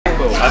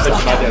Depot. I bet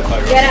you my dad's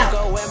higher up. Get out.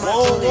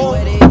 Whoa, whoa.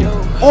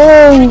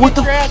 Oh, what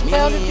the?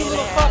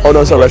 Oh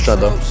no, it's a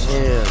restaurant though.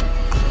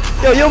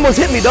 Yeah. Yo, you almost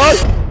hit me, dog.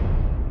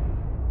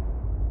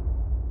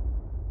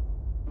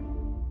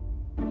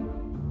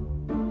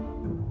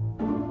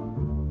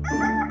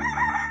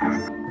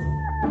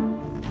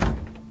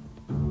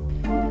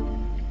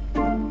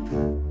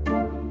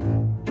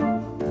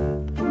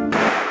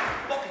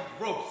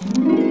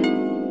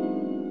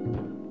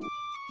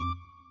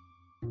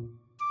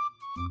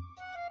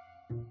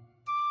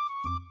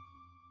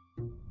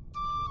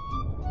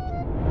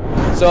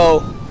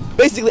 So,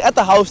 basically at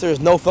the house there's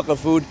no fucking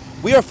food.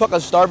 We are fucking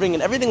starving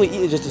and everything we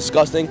eat is just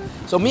disgusting.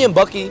 So me and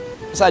Bucky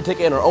decided to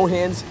take it in our own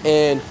hands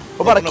and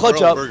we're about to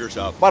clutch up.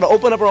 About to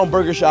open up our own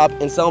burger shop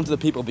and sell them to the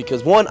people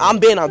because one, I'm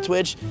banned on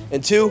Twitch,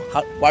 and two,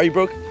 why are you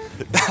broke?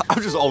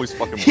 I'm just always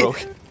fucking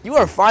broke. You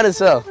are fine as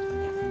hell.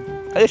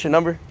 Can I get your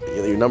number?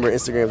 Your number,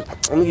 Instagram.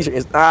 Let me get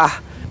your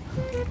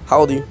how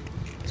old are you?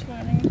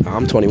 20.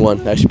 I'm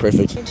 21, actually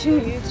perfect. Did you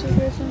YouTube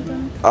or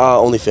something?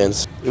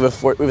 OnlyFans. We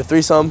have a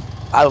threesome.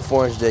 I have a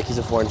 4-inch dick, he's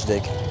a 4-inch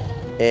dick.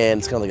 And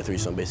it's kind of like a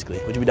threesome, basically.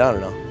 Would you be down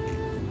or no?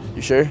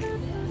 You sure?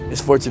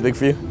 Is 4 too big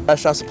for you?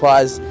 Restaurant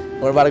supplies.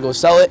 We're about to go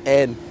sell it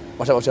and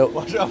watch out, watch out.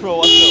 Watch out, bro,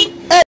 watch out.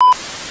 Hey!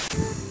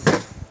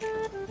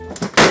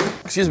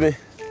 Excuse me.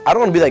 I don't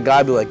want to be that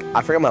guy, but like,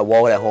 I forgot my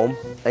wallet at home.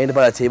 I need to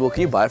buy that table.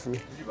 Can you buy it for me?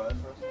 Did you buy it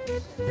for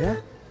us? Yeah?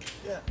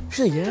 Yeah.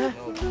 She said, yeah?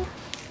 No.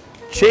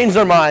 Changed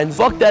our minds.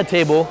 Fuck that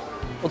table.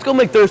 Let's go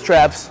make thirst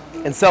traps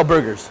and sell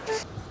burgers.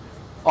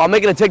 Oh, I'm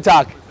making a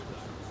TikTok.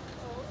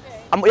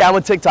 I'm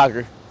a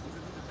TikToker.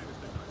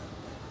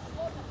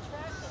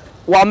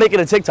 Well, I'm making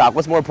a TikTok.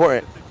 What's more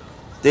important?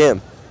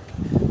 Damn.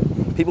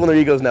 People in their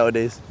egos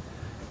nowadays.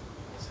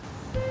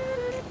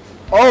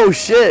 Oh,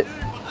 shit.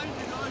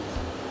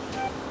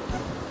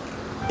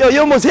 Yo, you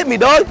almost hit me,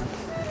 dog.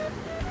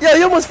 Yo,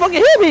 you almost fucking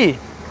hit me.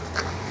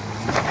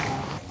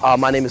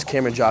 My name is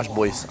Cameron Josh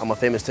Boyce. I'm a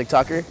famous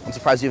TikToker. I'm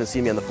surprised you haven't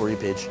seen me on the For You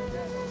page.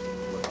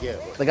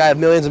 Like, I have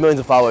millions and millions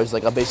of followers.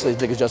 Like, I'm basically as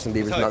big as Justin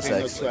Bieber's, not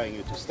sex.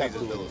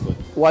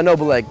 Well, I know,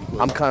 but like,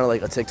 I'm kind of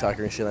like a TikToker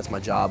and shit. That's my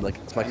job. Like,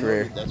 it's my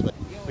career. That's what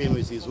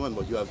famous is one,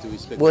 but you have to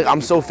respect. Well, like,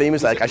 I'm so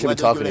famous, like, I should be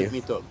talking to you. Let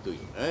me talk to you.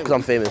 Because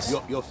I'm famous.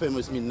 You're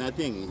famous means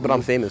nothing. But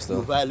I'm famous, though.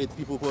 You violate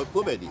people for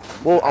poverty.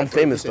 Well, I'm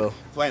famous, though.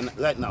 Fine,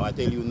 right now, I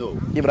tell you no.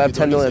 Yeah, but I have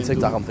 10 million on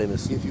TikTok, I'm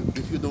famous. If you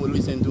don't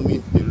listen to me,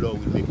 the law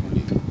will make you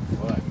leave.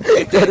 All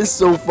right. That is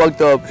so fucked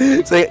up.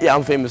 Say, yeah,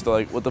 I'm famous, though.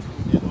 Like, what the f?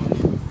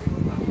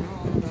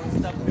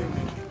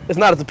 It's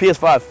not, it's a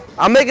PS5.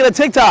 I'm making a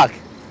TikTok.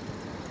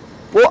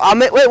 Well,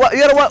 wait, what, you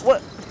gotta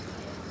what?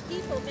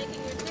 People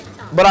making your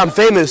TikTok. But I'm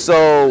famous,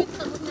 so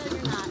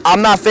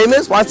I'm not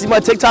famous? Want to see my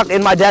TikTok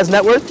in my dad's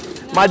net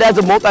worth? My dad's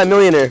a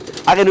multi-millionaire.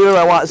 I can do whatever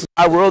I want. This is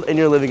my world and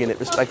you're living in it,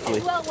 respectfully.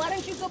 Okay, well, why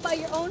don't you go buy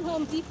your own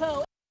Home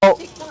Depot? Oh,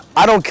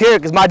 I don't care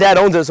because my dad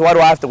owns it, so why do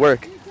I have to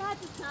work? Your dad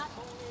does not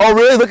own it. Oh,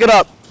 really? Look it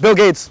up. Bill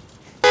Gates.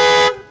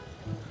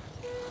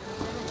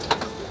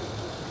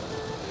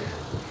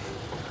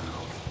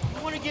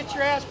 Get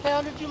your ass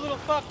pounded, you little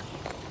fuck.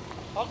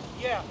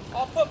 Yeah,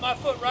 I'll put my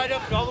foot right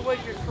up and all the way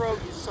to your throat,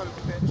 you son of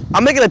a bitch.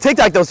 I'm making a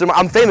TikTok though, sir.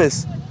 I'm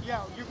famous.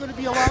 Yeah, you're gonna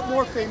be a lot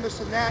more famous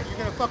than that. You're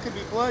gonna fucking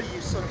be bloody, you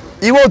son of a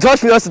bitch. You won't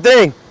touch me, that's the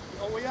thing.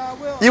 Oh, well, yeah, I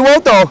will. You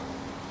won't though.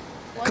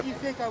 Why do you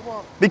think I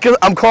won't? Because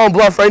I'm calling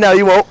bluff right now,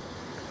 you won't.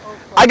 Oh,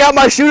 I got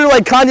my shooter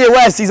like Kanye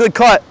West, he's a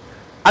cut.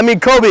 I mean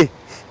Kobe.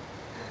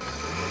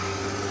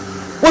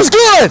 What's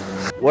good?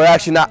 We're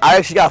actually not, I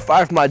actually got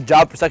fired from my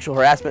job for sexual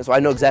harassment, so I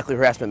know exactly what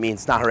harassment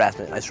means. It's not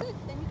harassment. Then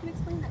you can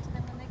explain that to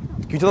them when they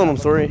come. Can you tell them I'm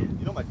sorry?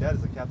 You know my dad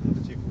is the captain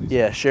of the chief police.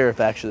 Yeah, sheriff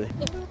actually.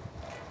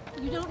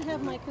 You don't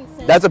have my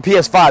consent. That's a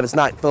PS5, it's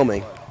not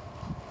filming.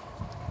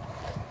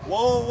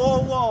 Whoa,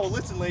 whoa, whoa.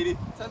 Listen, lady.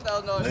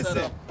 $10,000 Listen.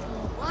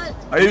 What?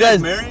 Are you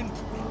guys married?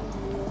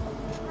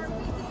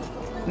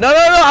 No,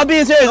 I'm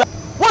being serious.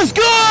 What's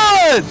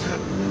good?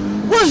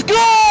 What's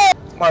good?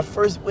 My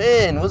first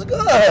win, what's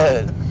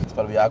good? It's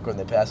about to be awkward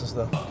when they pass us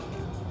though.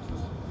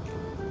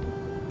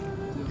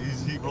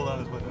 He rolled out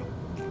his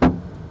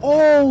window.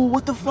 Oh,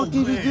 what the fuck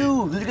did you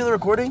do? Did you get the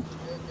recording?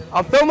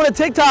 I'm filming a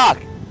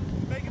TikTok.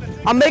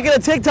 I'm making a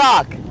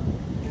TikTok.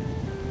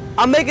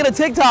 I'm making a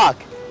TikTok.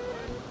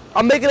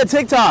 I'm making a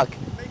TikTok.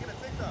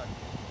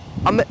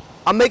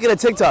 I'm making a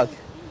TikTok.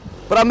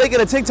 But I'm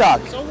making a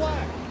TikTok. So what?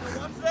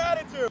 What's the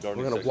attitude?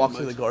 We're gonna walk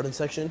through the garden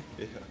section.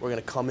 We're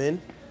gonna come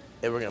in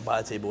and we're gonna buy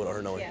a table without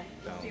her knowing.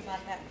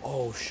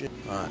 Oh shit.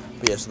 Alright.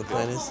 But yeah, so the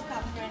plan is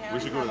We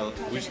should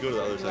go to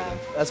the other side.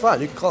 that's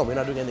fine, you can call him. We're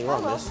not doing anything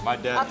wrong, miss. My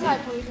dad.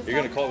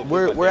 You're gonna call the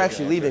police. We're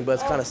actually leaving, but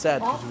it's kinda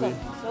sad because we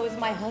So is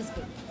my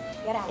husband.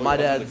 Get out. my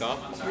dad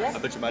I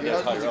bet you my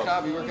dad's higher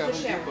up. You work at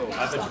Home Depot.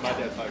 I bet you my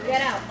dad's higher up.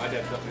 Get out. My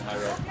dad's definitely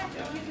higher up.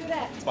 You do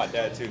that. It's my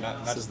dad too,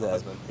 not this is just my that.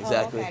 husband.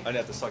 Exactly. Oh, I didn't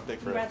have to suck dick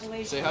for it.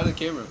 Congratulations. Say hi to the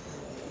camera.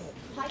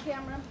 Hi,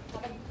 Cameron.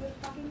 Have a good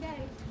fucking day.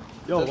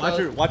 Yo,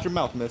 watch your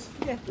mouth, miss.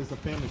 It's a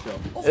family show.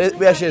 It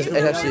actually is.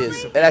 It actually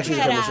is. It actually is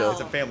a family show. It's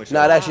a family show.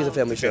 No, it actually is a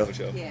family show.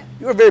 Yeah.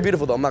 You are very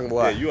beautiful though, I'm not gonna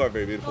lie. Yeah, you are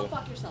very beautiful.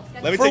 Fuck yourself.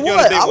 Let me For take you on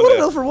a what? date I one wanna day.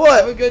 know for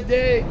what? Have a good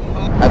day.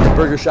 At the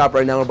burger shop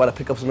right now, we're about to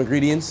pick up some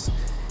ingredients.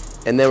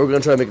 and then we're gonna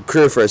try to make a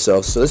career for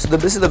ourselves. So this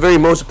is the very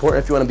most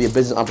important if you want to be a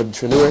business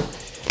entrepreneur.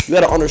 You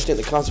gotta understand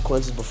the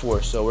consequences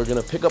before. So we're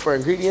gonna pick up our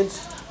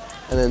ingredients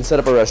and then set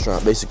up a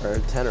restaurant, basically.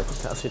 10 or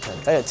 10.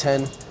 I got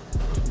 10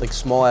 like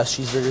small ass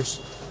cheeseburgers.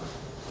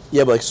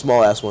 Yeah, but like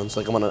small ass ones.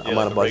 Like I'm on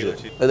a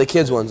budget. Like the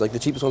kids ones, like the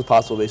cheapest ones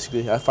possible,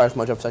 basically. I fired from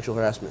my job for sexual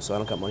harassment, so I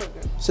don't got money.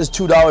 It says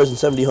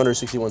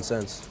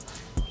 $2.61.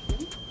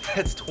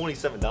 That's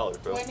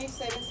 $27, bro.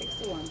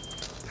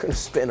 27.61. We're gonna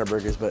spit in our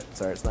burgers, but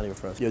sorry, it's not even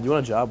for us. Yo, do you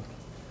want a job?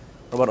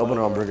 How about open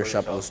our own burger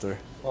shop at the store?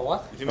 Well,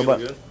 what? You think we look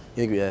good?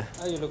 Yeah.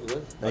 Oh, you look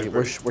good. Thank you.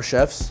 We're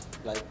chefs.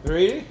 Like,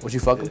 really? Would you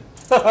fuck them?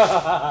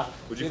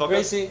 Would you You fuck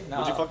crazy? us? No.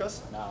 Would you fuck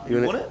us? No.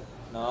 You want it?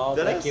 No,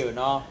 Dead thank ass? you.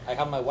 No, I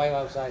have my wife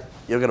outside.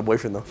 You don't got a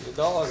boyfriend though.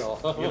 No.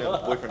 You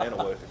got a boyfriend and a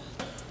wife.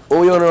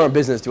 Oh, you own our own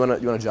business. Do you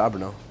want a job or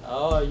no?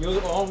 Oh, you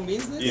own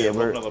business? Yeah, we're-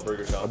 we're opening up a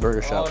burger shop. A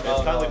burger shop. It's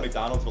kind of like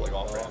McDonald's, but like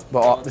off-brand.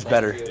 But it's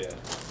better. you. Yeah.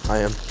 I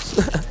am.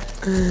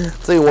 I'll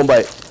take one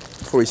bite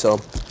before we sell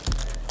them.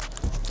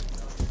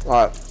 All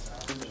right.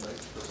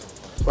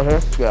 Right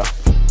here? Yeah.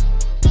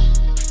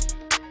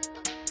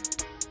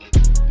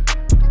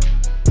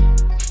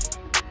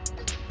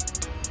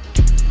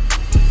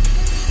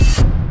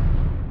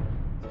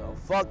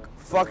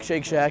 Fuck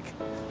Shake Shack,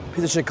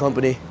 piece of shit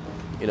company.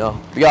 You know,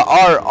 we got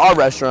our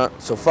restaurant,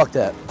 so fuck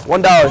that.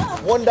 $1.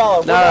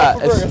 $1. Nah, for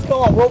burgers. Come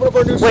on, we're opening up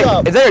our new Wait,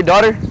 shop. is that your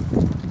daughter?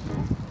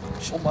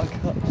 Oh my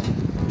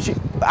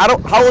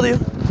god. How old are you?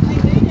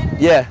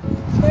 Yeah.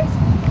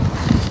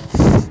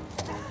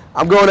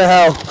 I'm going to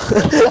hell.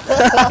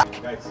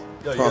 Guys,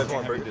 yo, you guys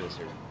want burgers?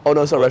 Oh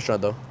no, it's a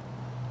restaurant though.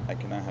 I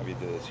cannot have you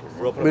do this here.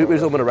 We're opening We up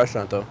just opened a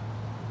restaurant though.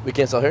 We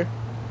can't sell here?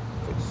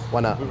 Why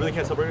not? We really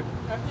can't sell burgers?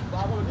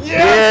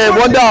 Yeah,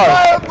 $1.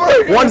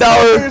 $1.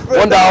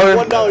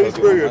 $1 each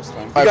burger.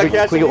 All right,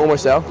 can we get one more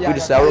sale? Can we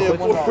just sell real quick?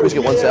 Can we just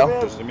get one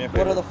sale? Just do me a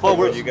favor. Oh,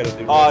 we're, you gotta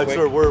do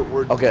sir,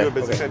 we're Okay. doing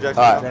business transactions.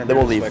 All right, then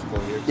we'll leave.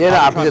 Yeah, no,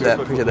 I appreciate that.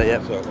 Appreciate that.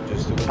 Yeah. So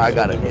just do I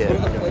got it.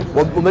 Yeah.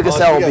 We'll make a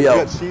sale. We'll be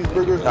out.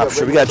 Cheeseburgers. Nah, for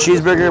sure. We got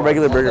cheeseburger,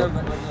 regular burger.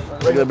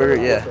 Regular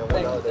burger, yeah.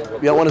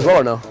 You got one as well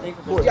or no?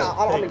 Yeah,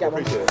 I'll only get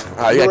one. All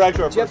right, you got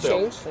Do you have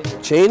change?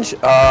 change?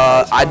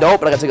 I don't,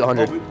 but I gotta take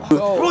 100.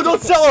 Bro, don't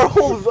sell our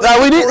whole.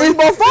 Nah, we need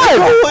about 5.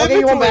 I'll give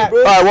you one back.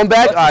 All right, one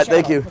back. All right,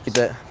 thank you. Appreciate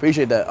that.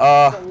 Appreciate that.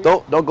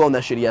 Don't go in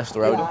that shitty ass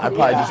store. I'd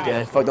probably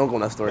just fuck. Don't go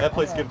in that store. That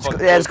place getting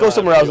fucked. Yeah, just go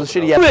somewhere else. It's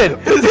shitty ass.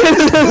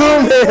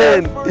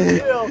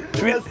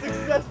 Should we have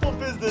successful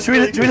business? Should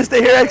we just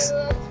stay here, X?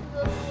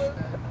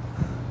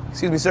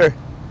 Excuse me, sir.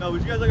 No,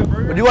 would you guys like a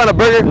burger? Would you want a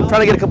burger? I'm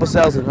trying to get a couple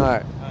sales in. All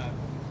right.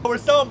 We're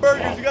selling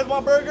burgers. You guys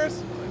want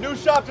burgers? New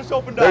shop just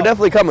opened up. They're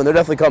definitely coming. They're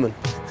definitely coming.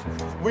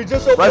 We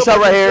just opened Restaurant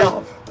up a right new here.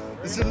 shop.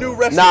 This is a new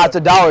restaurant. Nah, it's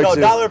 $1 No,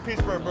 too. $1 a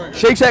piece for a burger.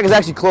 Shake Shack is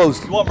actually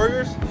closed. You want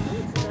burgers?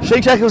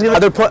 Shake Shack was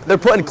they're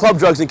putting club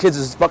drugs in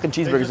kids' fucking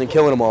cheeseburgers and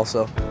killing them all.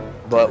 So,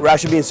 but we're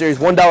actually being serious.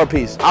 $1 a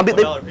piece.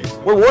 $1 piece.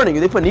 We're warning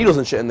you. They put needles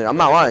and shit in there. I'm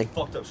not lying.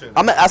 Fucked up shit.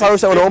 That's how we're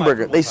selling our own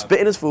burger. They spit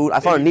in his food. I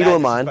found a needle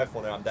in mine.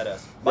 I'm dead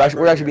ass.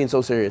 We're actually being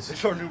so serious.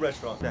 It's our new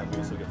restaurant. Damn,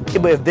 we still get Yeah,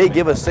 but if they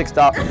give us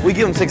 $6, we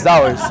give them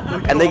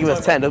 $6, and they give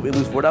us $10. We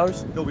lose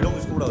 $4. No, we don't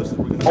lose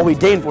 $4. Oh, we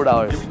gain $4.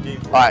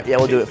 All right, yeah,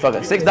 we'll do it. Fuck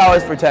it.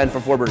 $6 for 10 for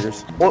 4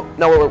 burgers. Well,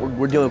 no,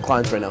 we're dealing with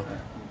clients right now.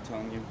 I'm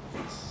telling you.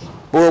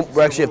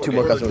 We actually have 2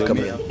 more customers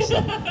coming in.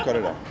 Cut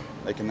it out.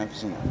 Like enough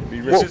is enough. Be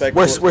Well,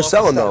 respectful. we're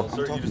selling though.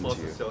 Sir, you just lost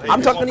the sale. Hey, I'm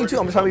you talking want to you too.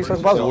 I'm burgers? just trying to be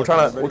respectful possible.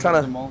 We're trying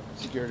The to. mall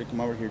security, come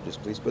over here.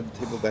 Just please put the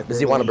table back. Does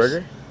he want a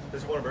burger?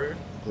 Just want a burger?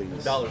 Please.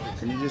 $1 piece.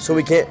 Can you just So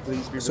we can't.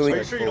 please be So we. Are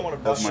you sure you don't want a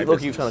of my burger?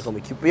 Look, you business? trying to call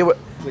me cute. Yeah,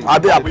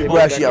 we're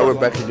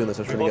actually doing this.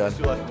 That's We pretty bought good. this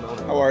 2 last from the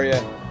owner. How are you?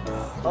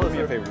 Do me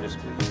a favor, just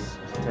please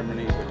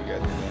terminate what you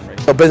guys are doing right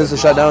now. Oh, business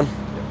is shut down. Yeah,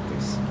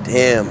 please.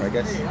 Damn. All right,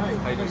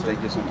 guys.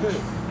 Thank you so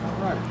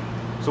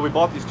much. So we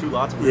bought these 2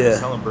 lots and we Yeah. were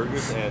selling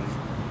burgers, and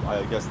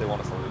I guess they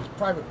want us to lose.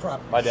 Private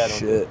property. My dad owns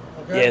Shit. it.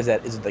 Okay. Yeah,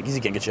 is it like he's a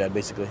Giga Chad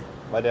basically?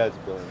 My dad's a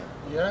billionaire.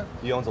 Yeah?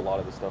 He owns a lot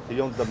of this stuff. He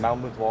owns the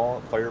Mountain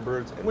Wall,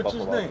 Firebirds, and What's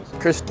his Buffalo name?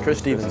 Wild Chris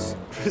Stevens.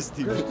 Chris Chris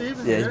Stevens.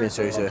 Stevens? Yeah, he's being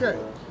serious, yeah. Okay.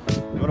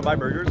 You want to buy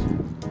burgers?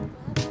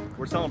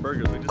 We're selling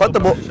burgers. We just Cut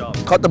opened up the shop.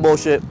 cut the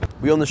bullshit.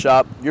 We own the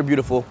shop. You're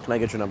beautiful. Can I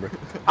get your number?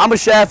 I'm a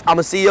chef. I'm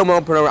a CEO, I'm an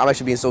entrepreneur. I'm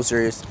actually being so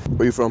serious.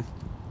 Where are you from?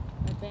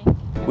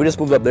 We just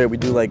moved up there. We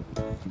do like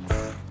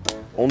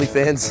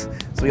OnlyFans.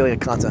 So we got like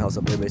a content house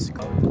up there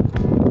basically.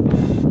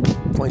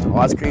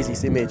 Oh, that's crazy.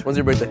 Same age. When's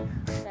your birthday?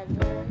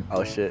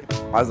 Oh shit.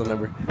 I was the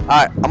number.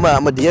 Alright, I'm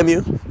gonna DM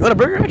you. You want a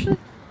burger actually?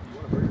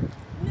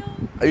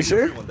 Are you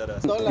sure? Want that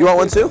ass. You want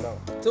one too?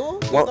 $1.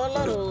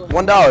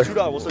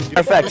 $2. We'll send you. Matter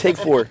of fact, take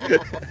 4.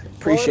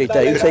 Appreciate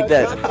that. You take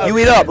that. You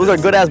eat up. Those are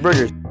good ass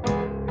burgers.